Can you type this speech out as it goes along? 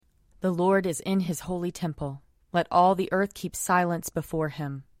The Lord is in his holy temple. Let all the earth keep silence before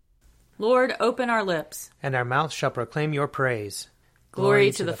him. Lord, open our lips, and our mouth shall proclaim your praise.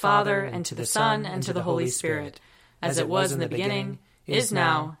 Glory to the Father, and to the Son, and to the Holy Spirit, as it was in the beginning, is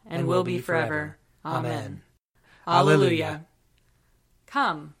now, and will be forever. Amen. Alleluia.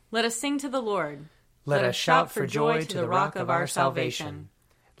 Come, let us sing to the Lord. Let us shout for joy to the rock of our salvation.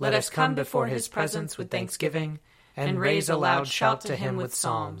 Let us come before his presence with thanksgiving, and raise a loud shout to him with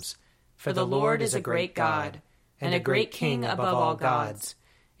psalms. For the Lord is a great God, and a great King above all gods.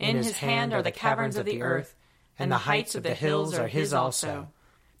 In his hand are the caverns of the earth, and the heights of the hills are his also.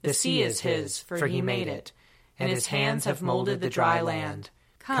 The sea is his, for he made it, and his hands have molded the dry land.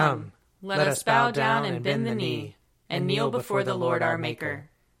 Come, let us bow down and bend the knee, and kneel before the Lord our Maker.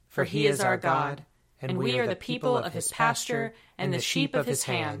 For he is our God, and we are the people of his pasture and the sheep of his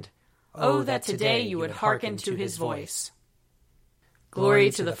hand. Oh, that today you would hearken to his voice.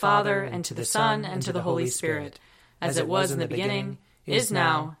 Glory to the Father, and to the Son, and to the Holy Spirit, as it was in the beginning, is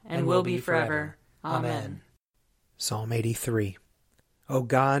now, and will be forever. Amen. Psalm 83. O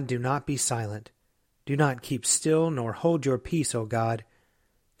God, do not be silent. Do not keep still, nor hold your peace, O God,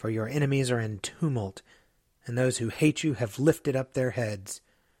 for your enemies are in tumult, and those who hate you have lifted up their heads.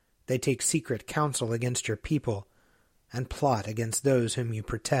 They take secret counsel against your people, and plot against those whom you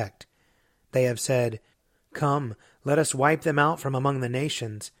protect. They have said, Come, let us wipe them out from among the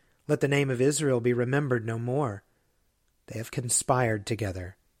nations. Let the name of Israel be remembered no more. They have conspired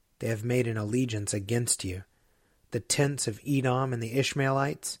together. They have made an allegiance against you. The tents of Edom and the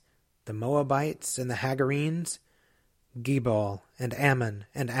Ishmaelites, the Moabites and the Hagarenes, Gebal and Ammon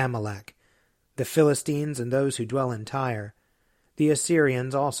and Amalek, the Philistines and those who dwell in Tyre. The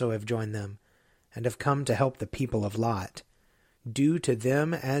Assyrians also have joined them, and have come to help the people of Lot. Do to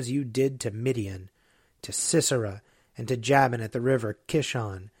them as you did to Midian, to Sisera, and to Jabin at the river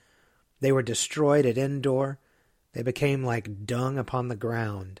Kishon. They were destroyed at Endor. They became like dung upon the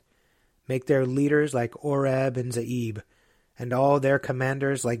ground. Make their leaders like Oreb and Zeeb, and all their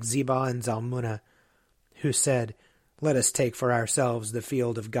commanders like Zebah and Zalmunna, who said, Let us take for ourselves the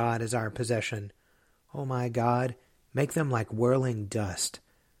field of God as our possession. O my God, make them like whirling dust,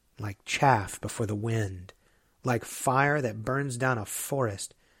 like chaff before the wind, like fire that burns down a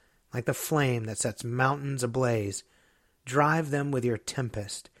forest, like the flame that sets mountains ablaze. Drive them with your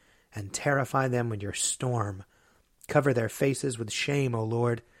tempest, and terrify them with your storm. Cover their faces with shame, O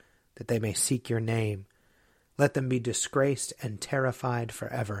Lord, that they may seek your name. Let them be disgraced and terrified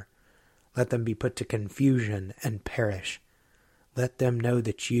forever. Let them be put to confusion and perish. Let them know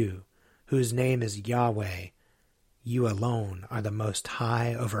that you, whose name is Yahweh, you alone are the most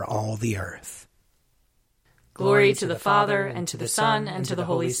high over all the earth. Glory to the Father, and to the Son, and to the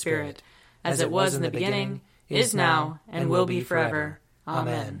Holy Spirit, as it was in the beginning, is now, and will be forever.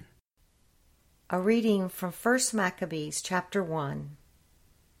 Amen. A reading from 1 Maccabees chapter 1.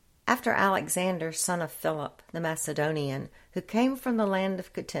 After Alexander, son of Philip the Macedonian, who came from the land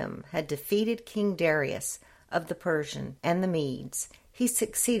of Kittim, had defeated King Darius of the Persian and the Medes, he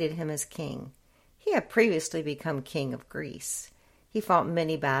succeeded him as king. He had previously become king of Greece. He fought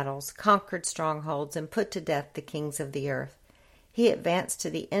many battles, conquered strongholds, and put to death the kings of the earth. He advanced to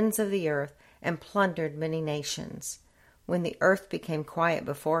the ends of the earth and plundered many nations. When the earth became quiet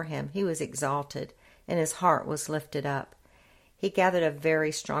before him, he was exalted, and his heart was lifted up. He gathered a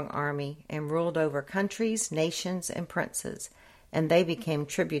very strong army and ruled over countries, nations, and princes, and they became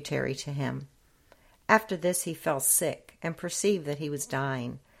tributary to him. After this he fell sick and perceived that he was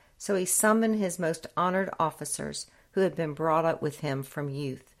dying. So he summoned his most honored officers, who had been brought up with him from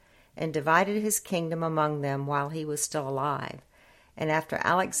youth, and divided his kingdom among them while he was still alive. And after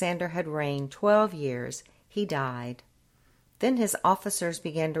Alexander had reigned 12 years, he died. Then his officers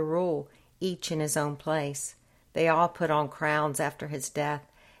began to rule, each in his own place. They all put on crowns after his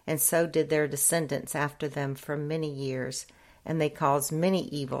death, and so did their descendants after them for many years, and they caused many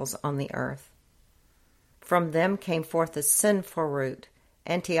evils on the earth. From them came forth a sinful root.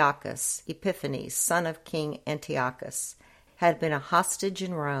 Antiochus Epiphanes, son of King Antiochus, had been a hostage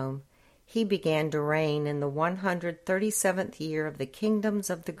in Rome. He began to reign in the 137th year of the kingdoms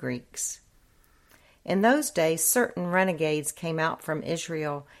of the Greeks. In those days certain renegades came out from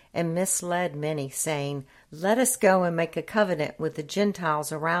Israel and misled many, saying, Let us go and make a covenant with the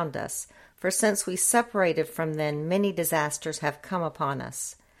Gentiles around us, for since we separated from them, many disasters have come upon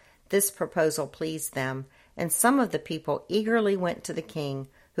us. This proposal pleased them, and some of the people eagerly went to the king,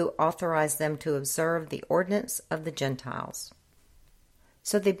 who authorized them to observe the ordinance of the Gentiles.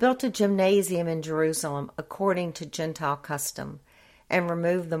 So they built a gymnasium in Jerusalem according to Gentile custom, and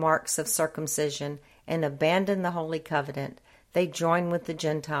removed the marks of circumcision, and abandoned the holy covenant. They joined with the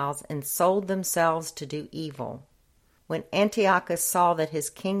Gentiles and sold themselves to do evil. When Antiochus saw that his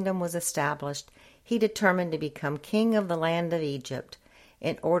kingdom was established, he determined to become king of the land of Egypt,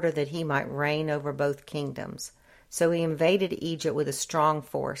 in order that he might reign over both kingdoms. So he invaded Egypt with a strong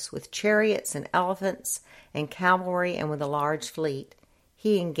force, with chariots and elephants and cavalry, and with a large fleet.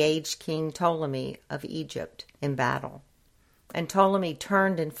 He engaged King Ptolemy of Egypt in battle. And Ptolemy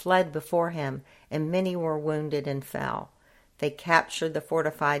turned and fled before him, and many were wounded and fell. They captured the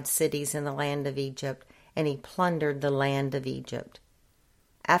fortified cities in the land of Egypt, and he plundered the land of Egypt.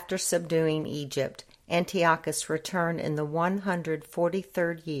 After subduing Egypt, Antiochus returned in the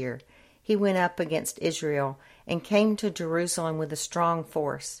 143rd year. He went up against Israel and came to Jerusalem with a strong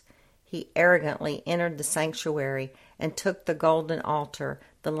force. He arrogantly entered the sanctuary and took the golden altar,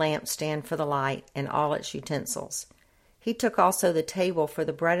 the lampstand for the light, and all its utensils. He took also the table for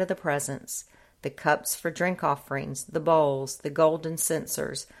the bread of the presence, the cups for drink offerings, the bowls, the golden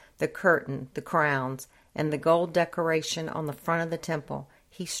censers, the curtain, the crowns, and the gold decoration on the front of the temple.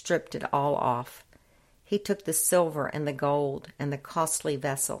 He stripped it all off. He took the silver and the gold and the costly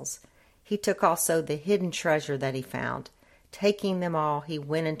vessels. He took also the hidden treasure that he found. Taking them all, he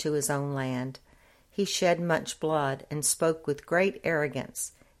went into his own land. He shed much blood and spoke with great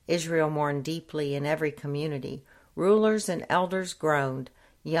arrogance. Israel mourned deeply in every community. Rulers and elders groaned.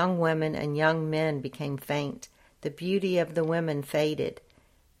 Young women and young men became faint. The beauty of the women faded.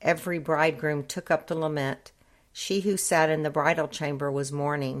 Every bridegroom took up the lament. She who sat in the bridal chamber was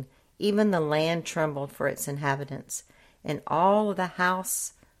mourning. Even the land trembled for its inhabitants. And all the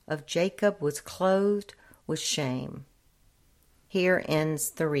house of Jacob was clothed with shame. Here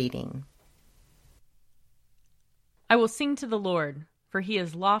ends the reading. I will sing to the Lord, for he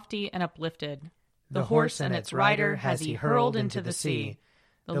is lofty and uplifted. The horse and its rider has he hurled into the sea.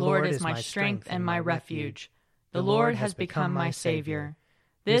 The Lord is my strength and my refuge. The Lord has become my Savior.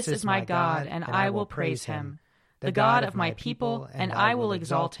 This is my God, and I will praise him, the God of my people, and I will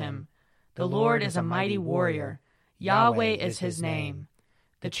exalt him. The Lord is a mighty warrior. Yahweh is his name.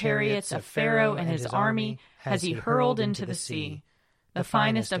 The chariots of Pharaoh and his army has he hurled into the sea. The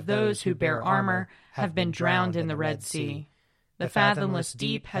finest of those who bear armor have been drowned in the Red Sea. The fathomless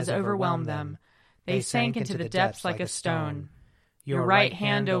deep has overwhelmed them. They sank into the depths like a stone. Your right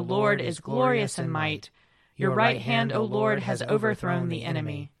hand, O Lord, is glorious in might. Your right hand, O Lord, has overthrown the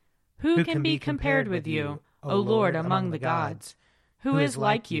enemy. Who can be compared with you, O Lord, among the gods? Who is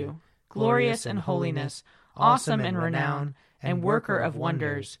like you, glorious in holiness, awesome in renown, and worker of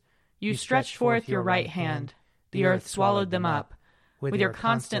wonders? You stretched forth your right hand. The earth swallowed them up. With your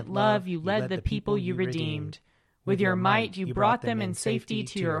constant love you led the people you redeemed. With your might you brought them in safety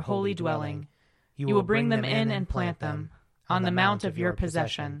to your holy dwelling. You will bring them in and plant them on the mount of your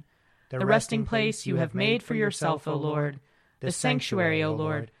possession, the resting place you have made for yourself, O Lord, the sanctuary, O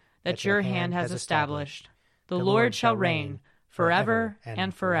Lord, that your hand has established. The Lord shall reign forever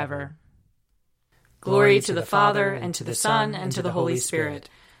and forever. Glory to the Father, and to the Son, and to the Holy Spirit,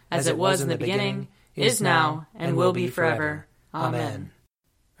 as it was in the beginning, is now, and will be forever. Amen.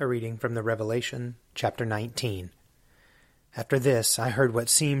 A reading from the Revelation, chapter 19. After this I heard what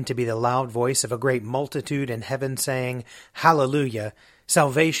seemed to be the loud voice of a great multitude in heaven saying, Hallelujah!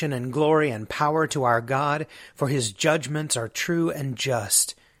 Salvation and glory and power to our God, for his judgments are true and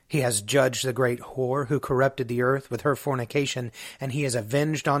just. He has judged the great whore who corrupted the earth with her fornication, and he has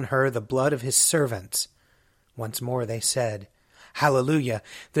avenged on her the blood of his servants. Once more they said, Hallelujah!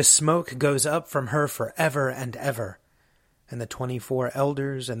 The smoke goes up from her forever and ever. And the 24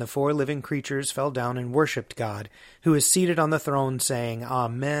 elders and the 4 living creatures fell down and worshipped God, who is seated on the throne, saying,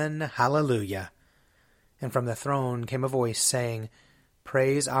 Amen, Hallelujah. And from the throne came a voice saying,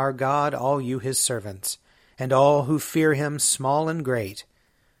 Praise our God, all you his servants, and all who fear him, small and great.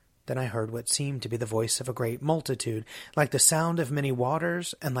 Then I heard what seemed to be the voice of a great multitude, like the sound of many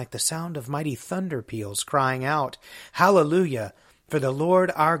waters, and like the sound of mighty thunder peals, crying out, Hallelujah! For the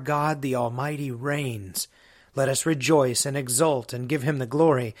Lord our God, the Almighty, reigns. Let us rejoice and exult and give him the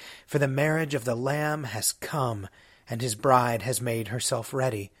glory, for the marriage of the Lamb has come, and his bride has made herself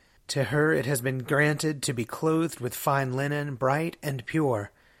ready. To her it has been granted to be clothed with fine linen, bright and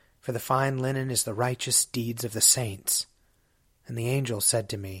pure, for the fine linen is the righteous deeds of the saints. And the angel said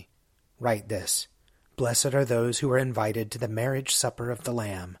to me, Write this, Blessed are those who are invited to the marriage supper of the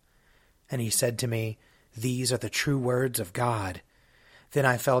Lamb. And he said to me, These are the true words of God. Then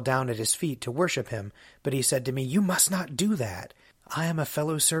I fell down at his feet to worship him, but he said to me, You must not do that. I am a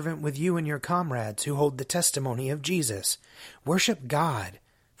fellow servant with you and your comrades who hold the testimony of Jesus. Worship God,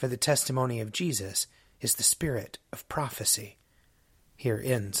 for the testimony of Jesus is the spirit of prophecy. Here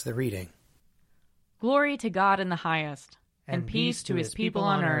ends the reading. Glory to God in the highest, and peace to his people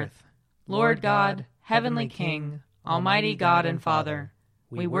on earth. Lord God, heavenly King, almighty God and Father,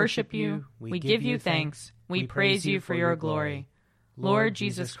 we worship you, we give you thanks, we praise you for your glory. Lord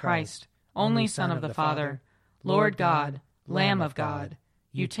Jesus Christ, only Son of the Father, Lord God, Lamb of God,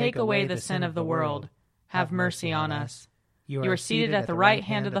 you take away the sin of the world. Have mercy on us. You are seated at the right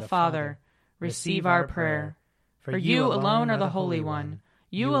hand of the Father. Receive our prayer. For you alone are the Holy One.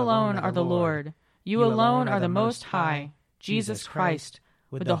 You alone are the Lord. You alone are the Most High, Jesus Christ,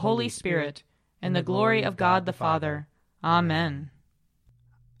 with the Holy Spirit, and the glory of God the Father. Amen.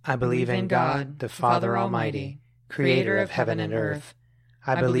 I believe in God, the Father Almighty, creator of heaven and earth.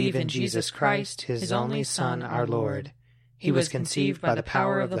 I believe in Jesus Christ, his only Son, our Lord. He was conceived by the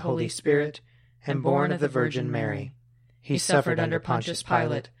power of the Holy Spirit and born of the Virgin Mary. He suffered under Pontius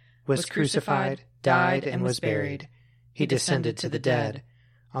Pilate, was crucified, died, and was buried. He descended to the dead.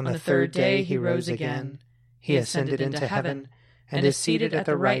 On the third day he rose again. He ascended into heaven and is seated at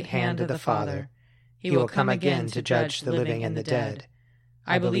the right hand of the Father. He will come again to judge the living and the dead.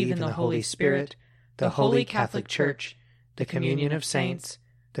 I believe in the Holy Spirit, the Holy Catholic Church, the communion of saints,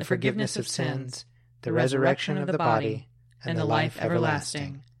 the forgiveness of sins, the resurrection of the body, and the life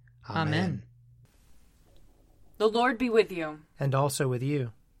everlasting. Amen. The Lord be with you. And also with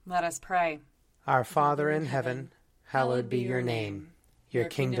you. Let us pray. Our Father in heaven, hallowed be your name. Your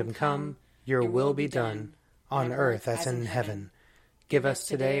kingdom come, your will be done, on earth as in heaven. Give us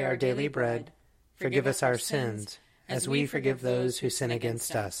today our daily bread. Forgive us our sins, as we forgive those who sin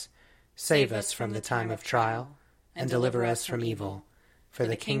against us. Save us from the time of trial, and deliver us from evil. For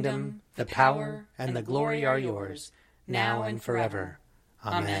the kingdom, the power, and the glory are yours, now and forever.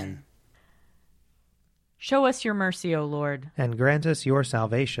 Amen. Show us your mercy, O Lord. And grant us your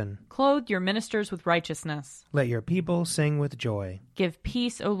salvation. Clothe your ministers with righteousness. Let your people sing with joy. Give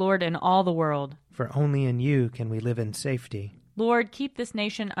peace, O Lord, in all the world. For only in you can we live in safety. Lord, keep this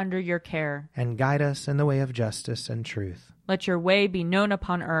nation under your care. And guide us in the way of justice and truth. Let your way be known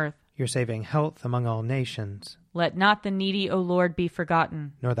upon earth. Your saving health among all nations. Let not the needy, O Lord, be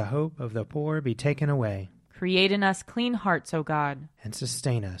forgotten. Nor the hope of the poor be taken away. Create in us clean hearts, O God. And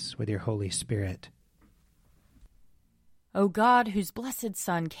sustain us with your Holy Spirit. O God, whose blessed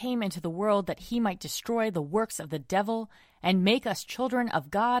Son came into the world that he might destroy the works of the devil and make us children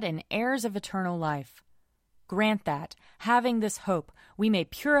of God and heirs of eternal life, grant that, having this hope, we may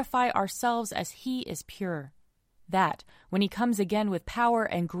purify ourselves as he is pure, that, when he comes again with power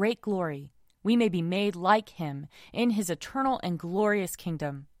and great glory, we may be made like him in his eternal and glorious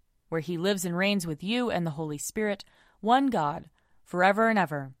kingdom, where he lives and reigns with you and the Holy Spirit, one God, forever and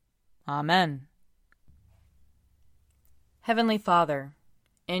ever. Amen. Heavenly Father,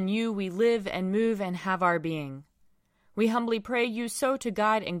 in you we live and move and have our being. We humbly pray you so to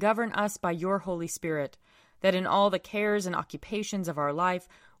guide and govern us by your Holy Spirit, that in all the cares and occupations of our life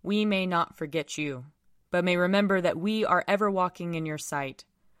we may not forget you, but may remember that we are ever walking in your sight.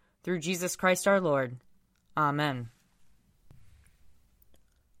 Through Jesus Christ our Lord. Amen.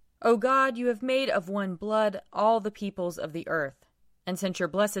 O God, you have made of one blood all the peoples of the earth, and sent your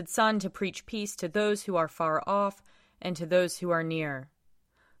blessed Son to preach peace to those who are far off and to those who are near.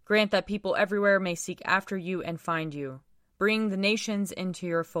 Grant that people everywhere may seek after you and find you. Bring the nations into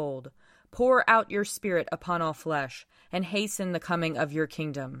your fold. Pour out your Spirit upon all flesh, and hasten the coming of your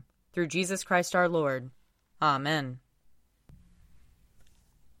kingdom. Through Jesus Christ our Lord. Amen.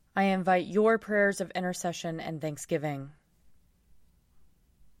 I invite your prayers of intercession and thanksgiving.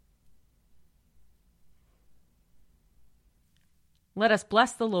 Let us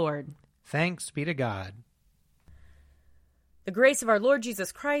bless the Lord. Thanks be to God. The grace of our Lord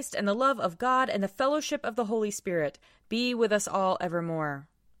Jesus Christ and the love of God and the fellowship of the Holy Spirit be with us all evermore.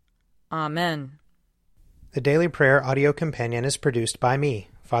 Amen. The Daily Prayer audio companion is produced by me,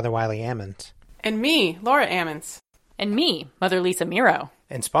 Father Wiley Ammons. And me, Laura Ammons. And me, Mother Lisa Meirow.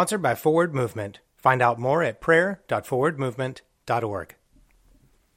 And sponsored by Forward Movement. Find out more at prayer.forwardmovement.org.